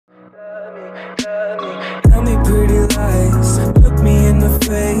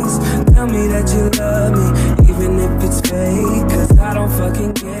Tell me that you love me, even if it's fake, cause I don't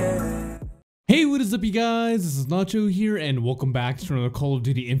fucking care. Hey, what is up you guys, this is Nacho here and welcome back to another Call of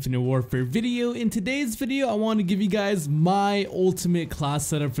Duty Infinite Warfare video. In today's video, I want to give you guys my ultimate class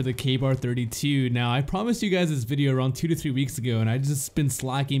setup for the KBAR-32. Now, I promised you guys this video around 2 to 3 weeks ago and I just been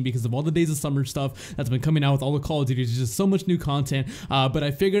slacking because of all the days of summer stuff that's been coming out with all the Call of Duty. There's just so much new content, but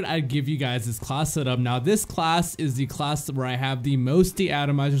I figured I'd give you guys this class setup. Now, this class is the class where I have the most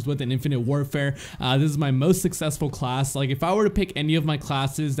de-atomizers with in Infinite Warfare. This is my most successful class. Like, if I were to pick any of my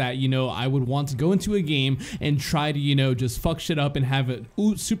classes that, you know, I would want to go into a game and try to, you know, just fuck shit up and have a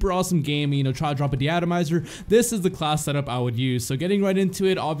super awesome game, you know, try to drop a de-atomizer, this is the class setup I would use. So getting right into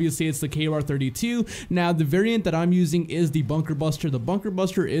it, obviously it's the KBAR-32. Now the variant that I'm using is the Bunker Buster. The Bunker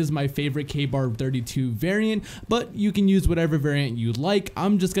Buster is my favorite KBAR-32 variant, but you can use whatever variant you like.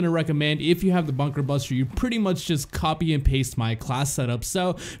 I'm just gonna recommend, if you have the Bunker Buster, you pretty much just copy and paste my class setup.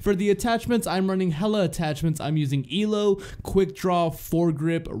 So for the attachments, I'm running hella attachments. I'm using ELO, quick draw,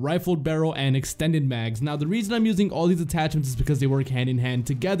 foregrip, rifled barrel, and extended mags. Now the reason I'm using all these attachments is because they work hand in hand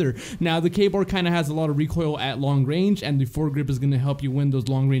together. Now the KBAR kind of has a lot of recoil at long range, and the foregrip is going to help you win those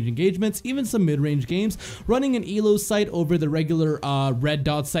long range engagements, even some mid-range games. Running an ELO sight over the regular red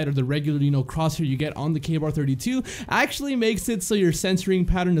dot sight, or the regular, you know, crosshair you get on the KBAR-32 actually makes it so your censoring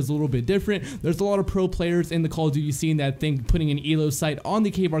pattern is a little bit different. There's a lot of pro players in the Call of Duty scene that think putting an ELO sight on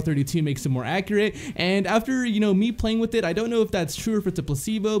the KBAR-32 makes it more accurate, and after, you know, me playing with it, I don't know if that's true or if it's a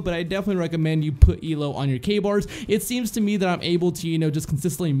placebo, but I definitely recommend you put ELO on your KBARs. It seems to me that I'm able to, you know, just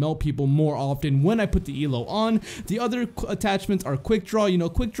consistently melt people more often when I put the ELO on. The other attachments are quick draw. You know,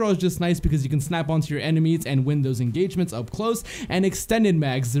 quick draw is just nice because you can snap onto your enemies and win those engagements up close. And extended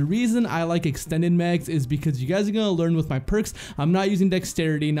mags. The reason I like extended mags is because you guys are going to learn with my perks, I'm not using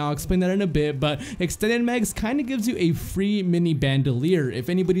dexterity. Now I'll explain that in a bit, but extended mags kind of gives you a free mini bandolier. If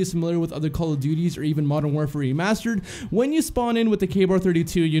anybody is familiar with other Call of Duties or even Modern Warfare Remastered, when you spawn in with the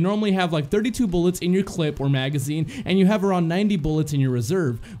KBAR-32, you normally have like 32 bullets in your clip or magazine, and you have around 90 bullets in your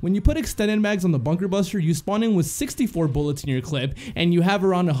reserve. When you put extended mags on the Bunker Buster, you spawn in with 64 bullets in your clip, and you have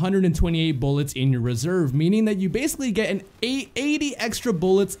around 128 bullets in your reserve, meaning that you basically get an 80 extra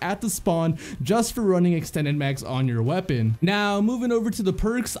bullets at the spawn just for running extended mags on your weapon. Now, moving over to the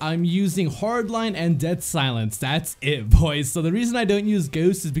perks, I'm using Hardline and Dead Silence. That's it, boys. So the reason I don't use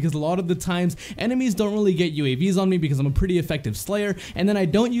Ghost is because a lot of the times enemies don't really get UAVs on me because I'm a pretty effective slayer, and then I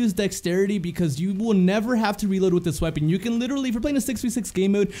don't use dexterity because you will never have to reload with this weapon. You can literally, if you're playing a 6v6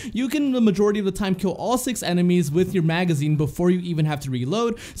 game mode, you can the majority of the time kill all 6 enemies with your magazine before you even have to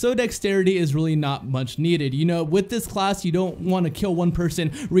reload, so dexterity is really not much needed. You know, with this class, you don't want to kill one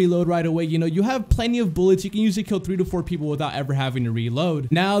person, reload right away. You know, you have plenty of bullets. You can usually kill 3 to 4 people without ever having to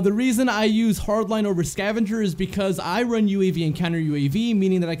reload. Now, the reason I use Hardline over Scavenger is because I run UAV and counter UAV,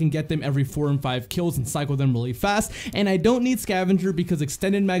 meaning that I can get them every 4 and 5 kills and cycle them really fast, and I don't need Scavenger because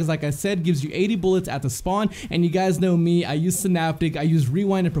extended mags, like I said, gives you 80 bullets at the spawn, and you guys know me, I use Synaptic, I use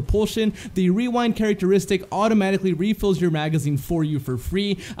rewind and propulsion. The rewind characteristic automatically refills your magazine for you for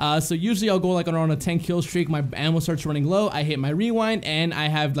free, so usually I'll go like around a 10 kill streak, my ammo starts running low, I hit my rewind, and I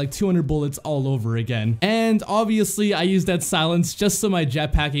have like 200 bullets all over again. And obviously I use Dead Silence just so my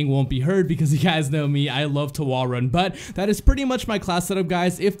jetpacking won't be heard, because you guys know me, I love to wall run. But that is pretty much my class setup,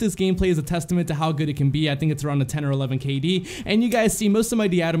 guys. If this gameplay is a testament to how good it can be, I think it's around a 10 or 11 KD, and you guys see most of my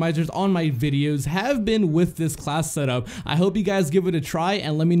de-atomizers on my videos have been with this class setup. I hope you guys give it a try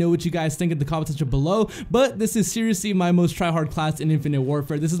and let me know what you guys think in the comment section below. But this is seriously my most try-hard class in Infinite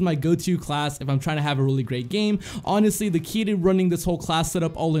Warfare. This is my go-to class if I'm trying to have a really great game. Honestly, the key to running this whole class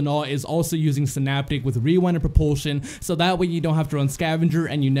setup all in all is also using Synaptic with rewind and propulsion, so that way you don't have to run Scavenger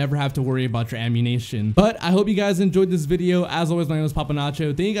and you never have to worry about your ammunition. But I hope you guys enjoyed this video. As always, my name is Papa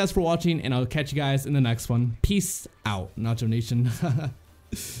Nacho. Thank you guys for watching, and I'll catch you guys in the next one. Peace out, Nacho Nation.